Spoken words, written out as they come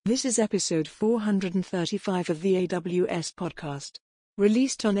This is episode 435 of the AWS podcast,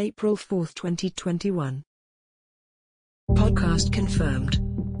 released on April 4th, 2021. Podcast confirmed.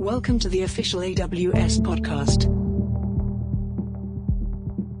 Welcome to the official AWS podcast.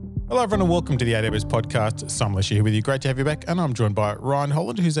 Hello everyone and welcome to the AWS podcast. Sam Lesher here with you. Great to have you back. And I'm joined by Ryan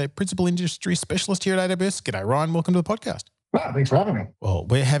Holland, who's a principal industry specialist here at AWS. G'day Ryan, welcome to the podcast. Thanks for having me. Well,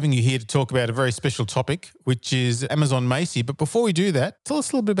 we're having you here to talk about a very special topic, which is Amazon Macie. But before we do that, tell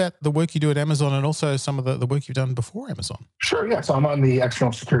us a little bit about the work you do at Amazon and also some of the work you've done before Amazon. Sure, yeah. So I'm on the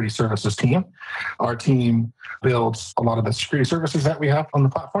external security services team. Our team builds a lot of the security services that we have on the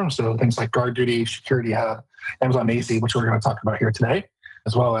platform. So things like GuardDuty, Security Hub, Amazon Macie, which we're going to talk about here today,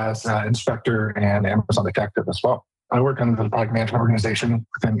 as well as Inspector and Amazon Detective as well. I work on the product management organization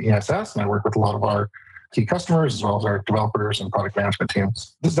within ESS, and I work with a lot of our key customers as well as our developers and product management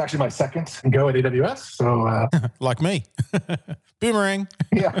teams. This is actually my second go at AWS. So, like me, boomerang.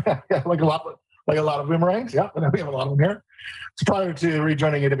 yeah, like a lot of boomerangs. Yeah, we have a lot of them here. So prior to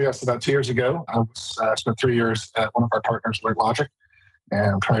rejoining AWS about 2 years ago, I spent 3 years at one of our partners, LakeLogic.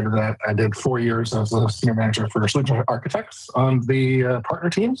 And prior to that, I did 4 years as a senior manager for solution architects on the partner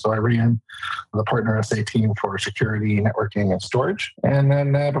team. So I ran the partner SA team for security, networking, and storage. And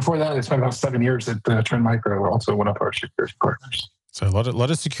then before that, I spent about 7 years at Trend Micro, also one of our security partners. So a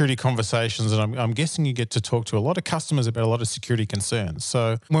lot of security conversations, and I'm guessing you get to talk to a lot of customers about a lot of security concerns.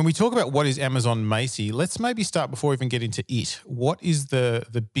 So when we talk about what is Amazon Macie, let's maybe start before we even get into it. What is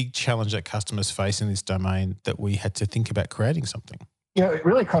the big challenge that customers face in this domain that we had to think about creating something? It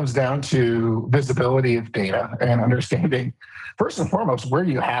really comes down to visibility of data and understanding, first and foremost, where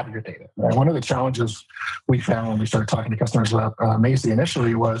you have your data. Right? One of the challenges we found when we started talking to customers about Macie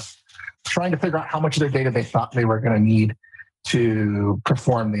initially was trying to figure out how much of their data they thought they were going to need to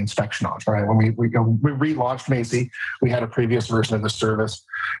perform the inspection on. Right? When we relaunched Macie, we had a previous version of the service,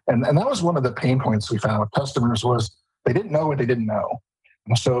 and that was one of the pain points we found with customers was they didn't know what they didn't know.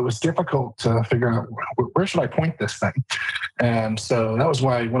 So it was difficult to figure out where should I point this thing. And so that was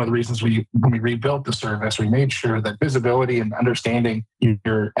why one of the reasons when we rebuilt the service, we made sure that visibility and understanding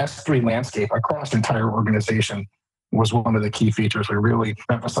your S3 landscape across the entire organization was one of the key features we really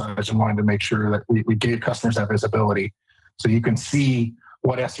emphasized and wanted to make sure that we gave customers that visibility. So you can see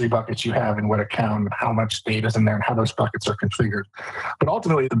what S3 buckets you have in what account, and how much data is in there, and how those buckets are configured. But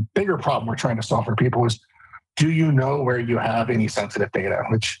ultimately, the bigger problem we're trying to solve for people is, do you know where you have any sensitive data,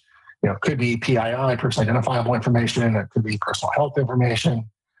 which could be PII, personally identifiable information, it could be personal health information,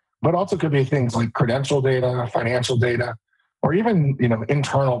 but also could be things like credential data, financial data, or even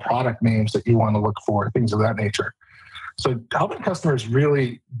internal product names that you want to look for, things of that nature. So helping customers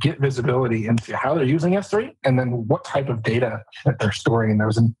really get visibility into how they're using S3 and then what type of data that they're storing in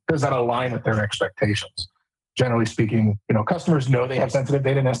those, and does that align with their expectations? Generally speaking, customers know they have sensitive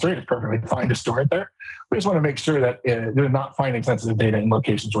data in S3. It's perfectly fine to store it there. We just want to make sure that they're not finding sensitive data in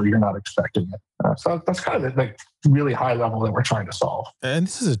locations where you're not expecting it. So that's kind of the really high level that we're trying to solve. And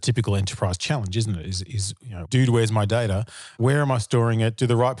this is a typical enterprise challenge, isn't it? Is dude, where's my data? Where am I storing it? Do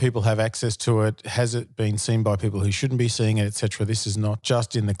the right people have access to it? Has it been seen by people who shouldn't be seeing it, etc.? This is not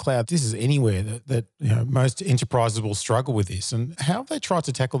just in the cloud. This is anywhere that most enterprises will struggle with this. And how have they tried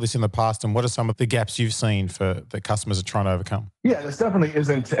to tackle this in the past? And what are some of the gaps you've seen that customers are trying to overcome? Yeah, this definitely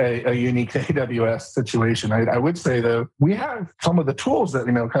isn't a unique to AWS situation. I would say, though, we have some of the tools that,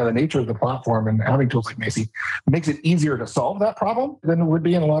 kind of the nature of the platform and having tools like Macie makes it easier to solve that problem than it would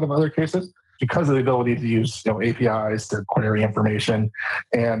be in a lot of other cases because of the ability to use APIs to query information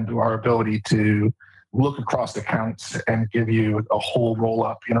and our ability to look across accounts and give you a whole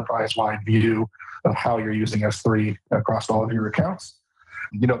roll-up enterprise-wide view of how you're using S3 across all of your accounts.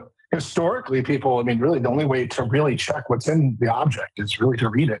 Historically, people, really the only way to really check what's in the object is really to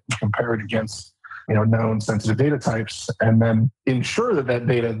read it and compare it against known sensitive data types, and then ensure that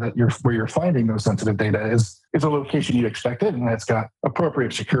data where you're finding those sensitive data is a location you expected, and it's got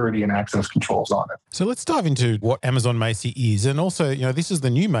appropriate security and access controls on it. So let's dive into what Amazon Macie is. And also, this is the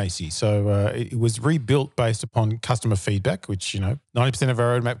new Macie. So it was rebuilt based upon customer feedback, which, 90% of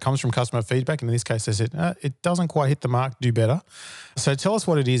our roadmap comes from customer feedback. And in this case, they said, it doesn't quite hit the mark, do better. So tell us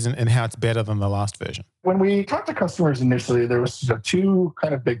what it is and how it's better than the last version. When we talked to customers initially, there was two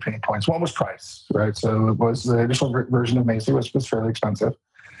kind of big pain points. One was price, right? So it was the initial version of Macie, which was fairly expensive.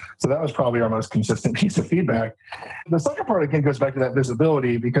 So that was probably our most consistent piece of feedback. The second part, again, goes back to that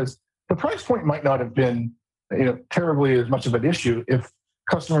visibility, because the price point might not have been terribly as much of an issue if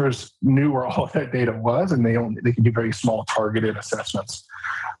customers knew where all of that data was, and they could do very small targeted assessments.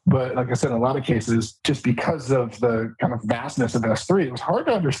 But like I said, in a lot of cases, just because of the kind of vastness of S3, it was hard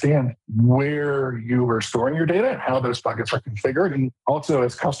to understand where you were storing your data and how those buckets are configured. And also,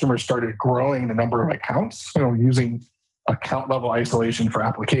 as customers started growing the number of accounts, using account level isolation for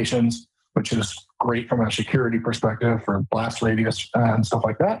applications, which is great from a security perspective for blast radius and stuff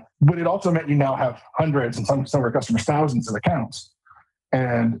like that. But it also meant you now have hundreds, and some of our customers, thousands of accounts.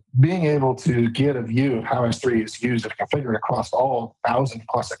 And being able to get a view of how S3 is used and configured across all 1,000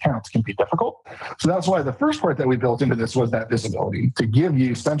 plus accounts can be difficult. So that's why the first part that we built into this was that visibility, to give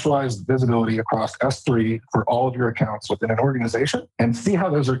you centralized visibility across S3 for all of your accounts within an organization and see how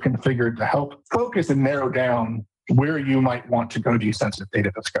those are configured to help focus and narrow down where you might want to go do sensitive data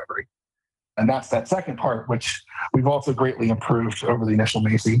discovery. And that's that second part, which we've also greatly improved over the initial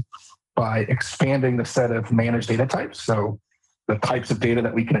Macie by expanding the set of managed data types. So the types of data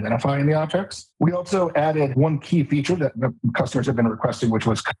that we can identify in the objects. We also added one key feature that the customers have been requesting, which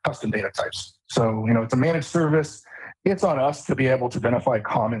was custom data types. So, it's a managed service. It's on us to be able to identify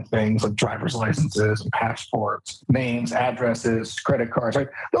common things like driver's licenses and passports, names, addresses, credit cards. Right?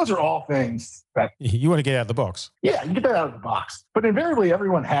 Those are all things that you want to get out of the box. Yeah, you get that out of the box. But invariably,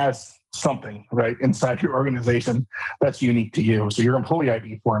 everyone has something right inside your organization that's unique to you. So your employee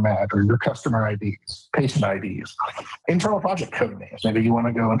ID format or your customer IDs, patient IDs, internal project code names. Maybe you want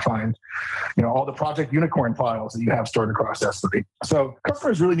to go and find, all the Project Unicorn files that you have stored across S3. So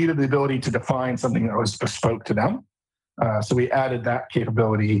customers really needed the ability to define something that was bespoke to them. So we added that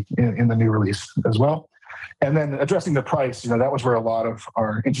capability in the new release as well. And then addressing the price, that was where a lot of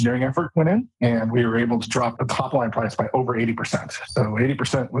our engineering effort went in, and we were able to drop the top line price by over 80%. So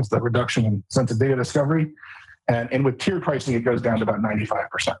 80% was the reduction in sensitive data discovery. And with tiered pricing, it goes down to about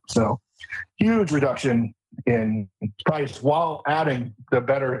 95%. So huge reduction in price while adding the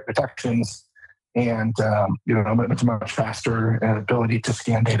better detections and it's much faster ability to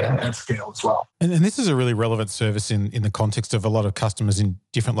scan data at scale as well. And this is a really relevant service in the context of a lot of customers in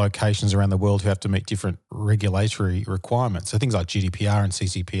different locations around the world who have to meet different regulatory requirements. So things like GDPR and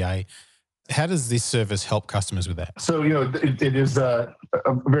CCPA. How does this service help customers with that? So, it is a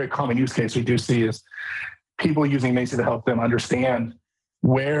very common use case we do see is people using Macie to help them understand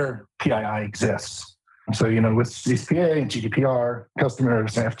where PII exists. So, with CCPA and GDPR,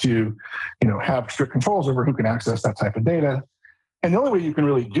 customers have to, have strict controls over who can access that type of data. And the only way you can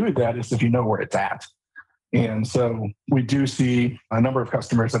really do that is if you know where it's at. And so we do see a number of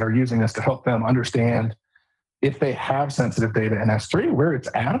customers that are using this to help them understand if they have sensitive data in S3, where it's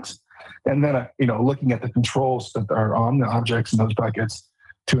at. And then, looking at the controls that are on the objects in those buckets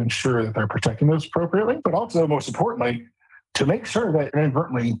to ensure that they're protecting those appropriately, but also, most importantly, to make sure that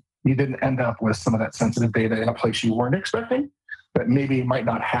inadvertently you didn't end up with some of that sensitive data in a place you weren't expecting that maybe might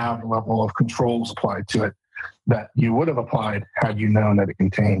not have the level of controls applied to it that you would have applied had you known that it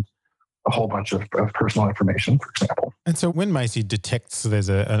contained a whole bunch of personal information, for example. And so when Macie detects there's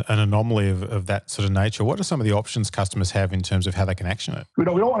an anomaly of that sort of nature, what are some of the options customers have in terms of how they can action it? We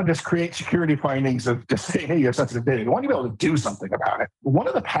don't want to just create security findings of just saying, hey, you have sensitive data. We want you to be able to do something about it. One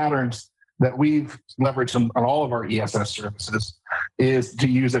of the patterns that we've leveraged on all of our ESS services is to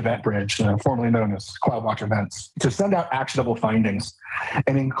use EventBridge, formerly known as CloudWatch Events, to send out actionable findings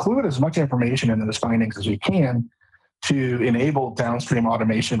and include as much information in those findings as we can to enable downstream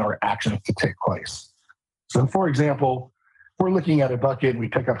automation or actions to take place. So, for example, we're looking at a bucket and we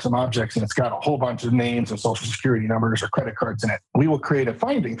pick up some objects and it's got a whole bunch of names and social security numbers or credit cards in it. We will create a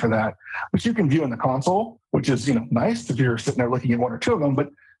finding for that, which you can view in the console, which is nice if you're sitting there looking at one or two of them, but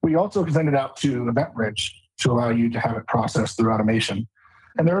we also send it out to EventBridge to allow you to have it processed through automation.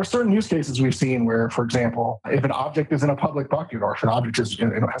 And there are certain use cases we've seen where, for example, if an object is in a public bucket or if an object is,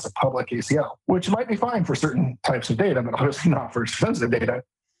 has a public ACL, which might be fine for certain types of data, but obviously not for sensitive data,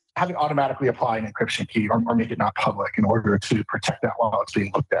 have it automatically apply an encryption key or make it not public in order to protect that while it's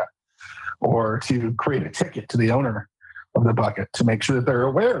being looked at, or to create a ticket to the owner of the bucket to make sure that they're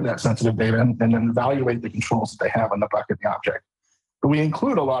aware of that sensitive data and then evaluate the controls that they have on the bucket, the object. But we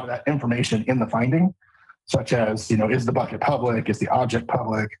include a lot of that information in the finding, such as, is the bucket public? Is the object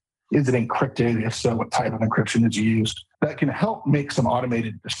public? Is it encrypted? If so, what type of encryption is used? That can help make some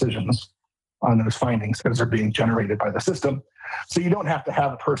automated decisions on those findings as they're being generated by the system. So you don't have to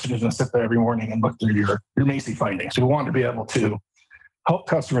have a person who's going to sit there every morning and look through your Macie findings. So we want to be able to help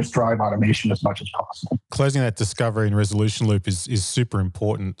customers drive automation as much as possible. Closing that discovery and resolution loop is super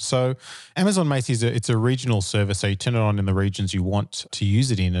important. So Amazon Macie, it's a regional service, so you turn it on in the regions you want to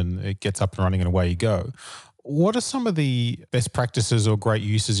use it in and it gets up and running and away you go. What are some of the best practices or great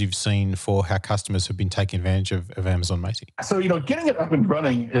uses you've seen for how customers have been taking advantage of Amazon Macie? So, getting it up and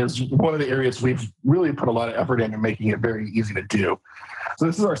running is one of the areas we've really put a lot of effort into making it very easy to do. So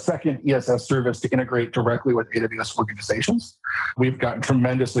this is our second ESS service to integrate directly with AWS organizations. We've gotten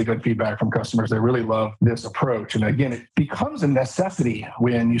tremendously good feedback from customers. They really love this approach. And again, it becomes a necessity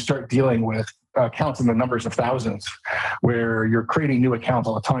when you start dealing with accounts in the numbers of thousands, where you're creating new accounts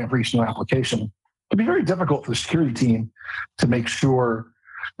all the time for each new application. It can be very difficult for the security team to make sure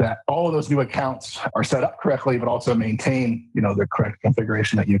that all of those new accounts are set up correctly, but also maintain, the correct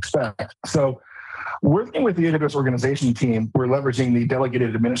configuration that you expect. So working with the AWS organization team, we're leveraging the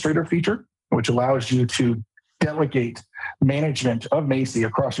delegated administrator feature, which allows you to delegate management of Macie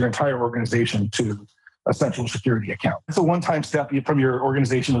across your entire organization to a central security account. It's a one-time step from your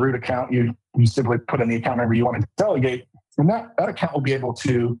organization root account. You simply put in the account number you want to delegate, and that account will be able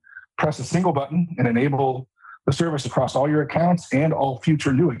to press a single button and enable the service across all your accounts and all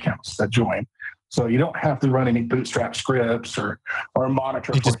future new accounts that join. So you don't have to run any bootstrap scripts or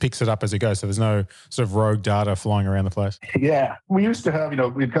monitor. It just picks it up as it goes. So there's no sort of rogue data flying around the place. Yeah. We used to have,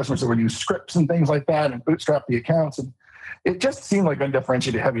 we had customers that would use scripts and things like that and bootstrap the accounts. And it just seemed like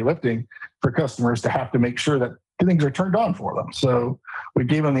undifferentiated heavy lifting for customers to have to make sure that things are turned on for them. So we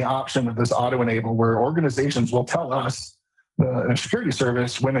gave them the option of this auto enable where organizations will tell us, the security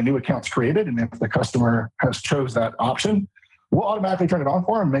service, when a new account's created. And if the customer has chose that option, we'll automatically turn it on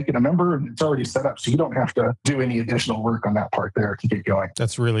for them, make it a member, and it's already set up. So you don't have to do any additional work on that part there to get going.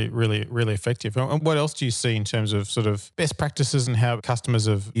 That's really, really, really effective. And what else do you see in terms of sort of best practices and how customers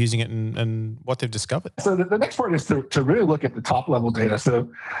are using it and what they've discovered? So the next part is to really look at the top level data.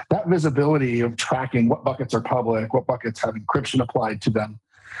 So that visibility of tracking what buckets are public, what buckets have encryption applied to them.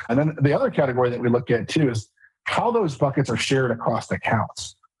 And then the other category that we look at too is how those buckets are shared across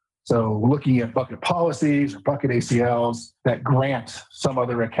accounts. So looking at bucket policies or bucket ACLs that grant some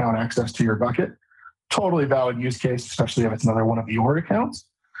other account access to your bucket, totally valid use case, especially if it's another one of your accounts.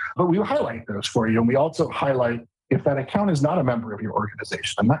 But we highlight those for you. And we also highlight if that account is not a member of your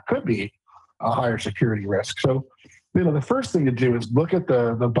organization, and that could be a higher security risk. So, the first thing to do is look at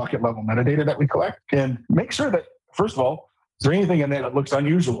the bucket level metadata that we collect and make sure that, first of all, is there anything in there that looks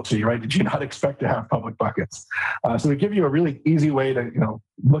unusual to you, right? Did you not expect to have public buckets? So we give you a really easy way to,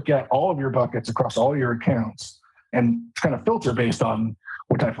 look at all of your buckets across all your accounts and kind of filter based on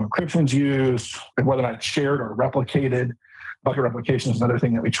what type of encryption is used, and whether or not it's shared or replicated. Bucket replication is another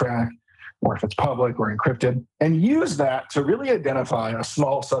thing that we track, or if it's public or encrypted, and use that to really identify a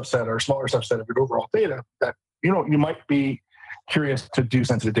small subset or smaller subset of your overall data that, you might be curious to do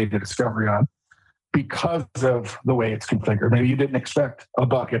sensitive data discovery on, because of the way it's configured. Maybe you didn't expect a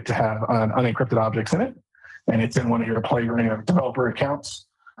bucket to have unencrypted objects in it, and it's in one of your player and your developer accounts.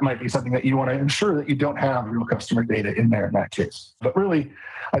 It might be something that you want to ensure that you don't have real customer data in there in that case. But really,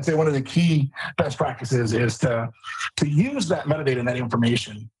 I'd say one of the key best practices is to use that metadata and that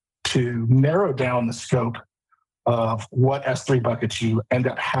information to narrow down the scope of what S3 buckets you end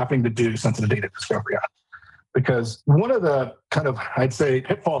up having to do sensitive data discovery on. Because one of the kind of, I'd say,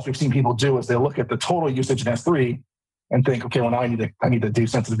 pitfalls we've seen people do is they look at the total usage in S3 and think, okay, well, now I need to do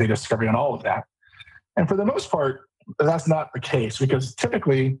sensitive data discovery on all of that. And for the most part, that's not the case, because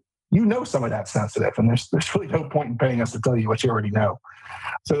typically, some of that's sensitive, and there's really no point in paying us to tell you what you already know.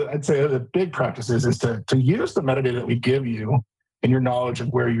 So I'd say the big practices is to use the metadata that we give you and your knowledge of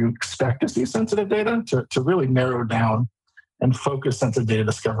where you expect to see sensitive data to really narrow down and focus sensitive data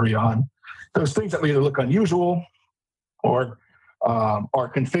discovery on those things that either look unusual or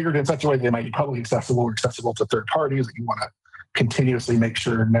are configured in such a way they might be publicly accessible or accessible to third parties that you want to continuously make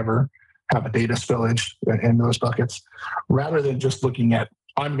sure never have a data spillage in those buckets, rather than just looking at,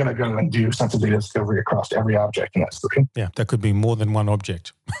 I'm going to go and do sensitive data discovery across every object in S3. Yeah, that could be more than one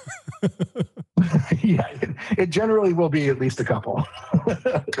object. Yeah, it generally will be at least a couple.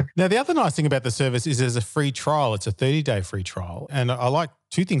 Now, the other nice thing about the service is there's a free trial. It's a 30-day free trial. And I like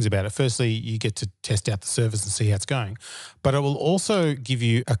two things about it. Firstly, you get to test out the service and see how it's going. But it will also give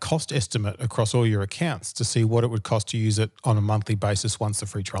you a cost estimate across all your accounts to see what it would cost to use it on a monthly basis once the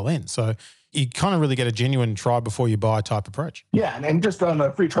free trial ends. So you kind of really get a genuine try before you buy type approach. Yeah, and just on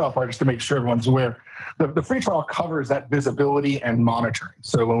the free trial part, just to make sure everyone's aware, the free trial covers that visibility and monitoring.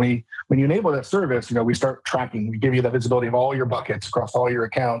 So when you enable that service, we start tracking. We give you the visibility of all your buckets across all your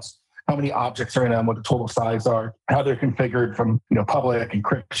accounts, how many objects are in them, what the total size are, how they're configured from public,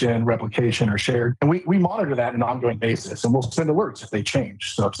 encryption, replication, or shared. And we monitor that on an ongoing basis, and we'll send alerts if they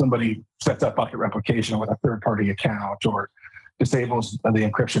change. So if somebody sets up bucket replication with a third-party account or disables the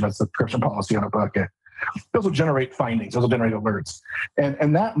encryption as the encryption policy on a bucket, those will generate findings. Those will generate alerts.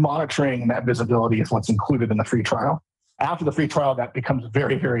 And that monitoring and that visibility is what's included in the free trial. After the free trial, that becomes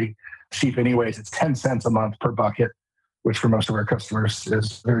very, very cheap anyways. It's 10 cents a month per bucket, which for most of our customers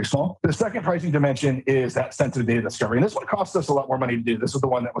is very small. The second pricing dimension is that sensitive data discovery. And this one cost us a lot more money to do. This is the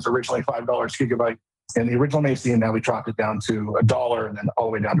one that was originally $5 gigabyte in the original Macie, and now we dropped it down to $1 and then all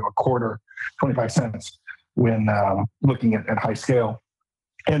the way down to a quarter, 25 cents when looking at high scale.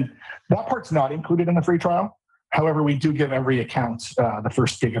 And that part's not included in the free trial. However, we do give every account the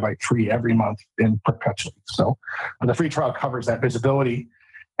first gigabyte free every month in perpetually. So the free trial covers that visibility.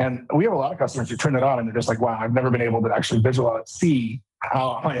 And we have a lot of customers who turn it on and they're just like, wow, I've never been able to actually see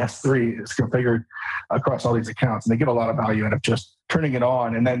how my S3 is configured across all these accounts. And they get a lot of value out of just turning it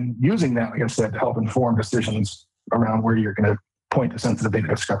on and then using that, like I said, to help inform decisions around where you're going to point the sensitive data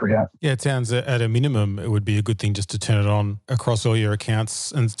discovery at. Yeah, it sounds at a minimum, it would be a good thing just to turn it on across all your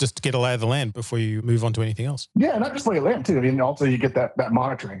accounts and just to get a lay of the land before you move on to anything else. Yeah, not just lay of the land too. I mean, also you get that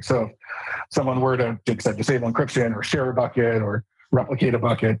monitoring. So someone were to disable encryption or share a bucket or replicate a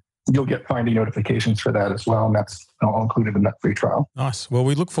bucket, you'll get finding notifications for that as well. And that's all included in that free trial. Nice. Well,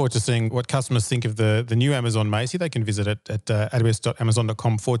 we look forward to seeing what customers think of the new Amazon Macie. They can visit it at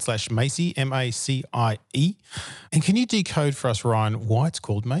aws.amazon.com/Macie, MACIE. And can you decode for us, Ryan, why it's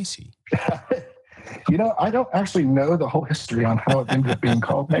called Macie? I don't actually know the whole history on how it ended up being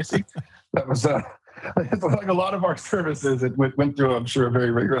called Macie. That was like a lot of our services. It went through, I'm sure, a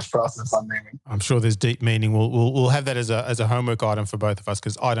very rigorous process on naming. I'm sure there's deep meaning. We'll have that as a homework item for both of us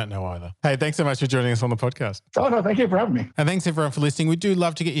because I don't know either. Hey, thanks so much for joining us on the podcast. Oh, no, thank you for having me. And thanks everyone for listening. We do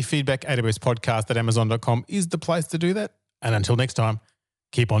love to get your feedback. AWS Podcast at Amazon.com is the place to do that. And until next time,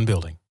 keep on building.